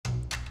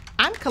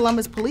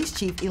Columbus Police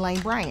Chief Elaine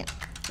Bryant.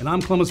 And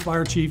I'm Columbus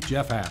Fire Chief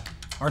Jeff Happ.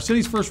 Our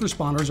city's first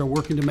responders are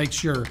working to make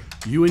sure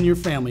you and your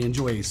family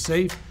enjoy a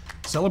safe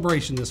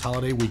celebration this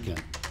holiday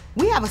weekend.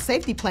 We have a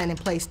safety plan in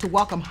place to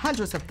welcome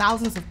hundreds of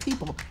thousands of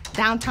people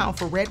downtown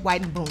for Red,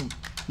 White, and Boom.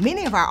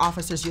 Many of our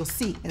officers you'll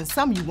see, and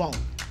some you won't.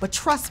 But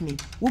trust me,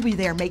 we'll be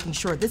there making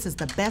sure this is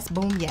the best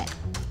boom yet.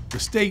 The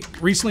state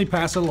recently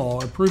passed a law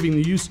approving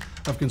the use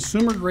of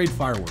consumer-grade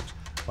fireworks,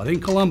 but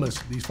in Columbus,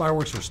 these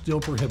fireworks are still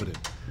prohibited.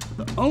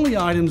 The only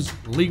items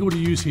legal to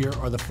use here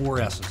are the 4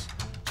 S's: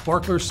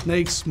 sparklers,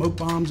 snakes, smoke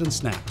bombs, and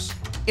snaps.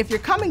 If you're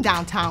coming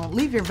downtown,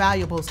 leave your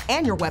valuables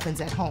and your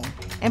weapons at home.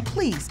 And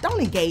please, don't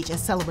engage in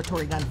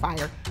celebratory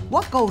gunfire.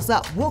 What goes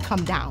up will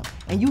come down,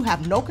 and you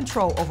have no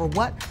control over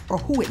what or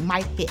who it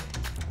might hit.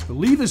 But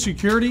leave the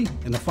security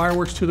and the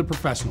fireworks to the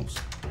professionals.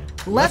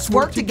 Let's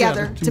work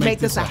together to make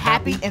this a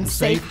happy and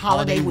safe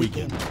holiday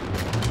weekend.